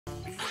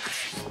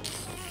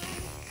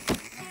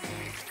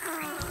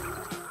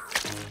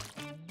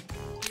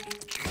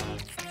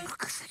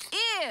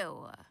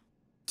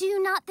Do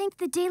you not think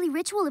the daily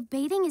ritual of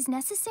bathing is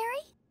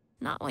necessary?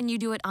 Not when you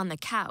do it on the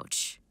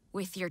couch,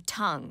 with your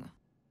tongue.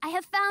 I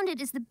have found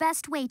it is the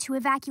best way to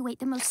evacuate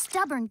the most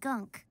stubborn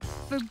gunk.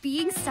 For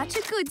being such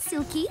a good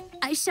Silkie,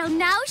 I shall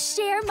now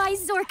share my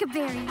Zorka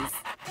berries.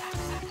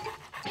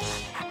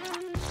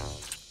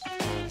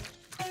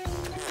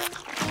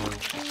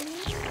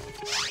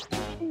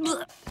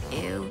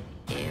 Ew,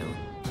 ew,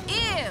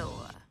 ew!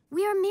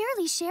 We are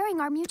merely sharing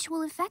our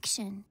mutual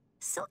affection.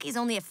 Silkie's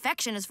only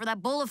affection is for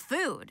that bowl of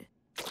food.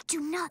 Do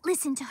not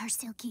listen to her,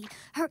 Silkie.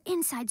 Her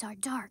insides are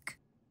dark.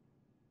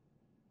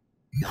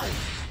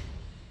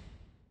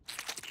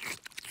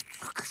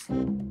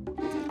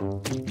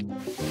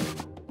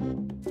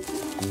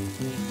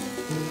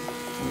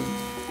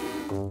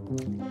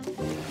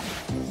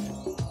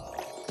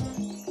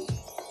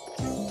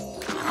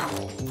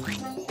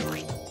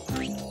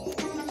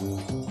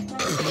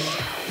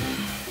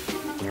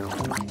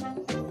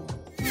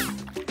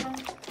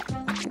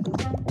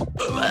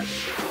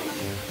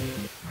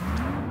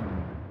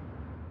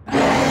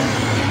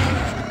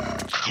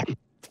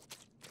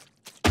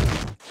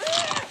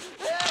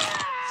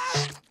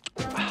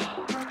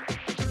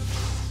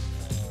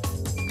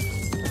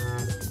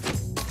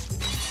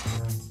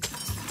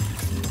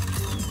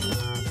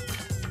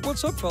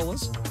 What's up,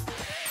 fellas?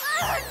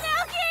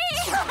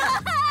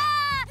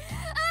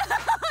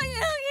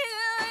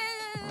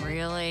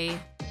 Really?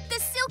 The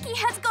Silkie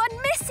has gone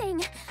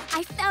missing!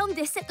 I found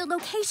this at the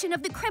location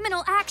of the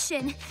criminal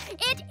action.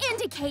 It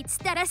indicates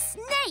that a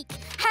snake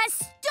has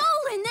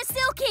stolen the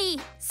Silkie!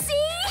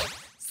 See?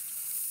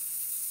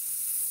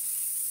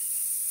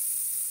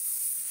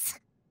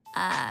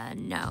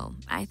 No.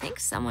 I think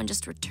someone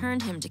just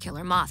returned him to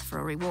Killer Moth for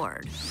a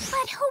reward.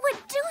 But who would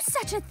do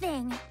such a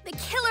thing? The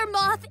Killer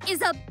Moth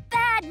is a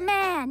bad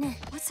man!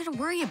 What's there to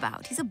worry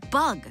about? He's a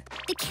bug.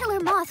 The Killer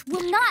Moth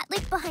will not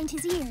lick behind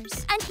his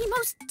ears. And he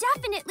most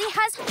definitely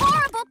has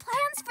horrible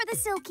plans for the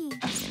Silkie.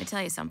 I'm gonna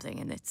tell you something,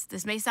 and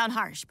this may sound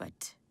harsh,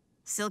 but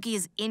Silkie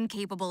is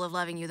incapable of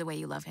loving you the way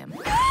you love him.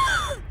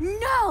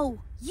 No!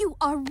 You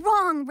are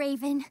wrong,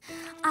 Raven.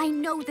 I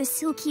know the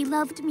Silkie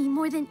loved me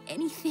more than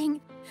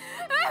anything.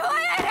 I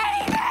wanted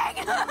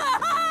anything! Oh,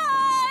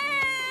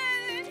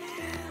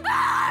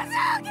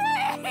 Silkie!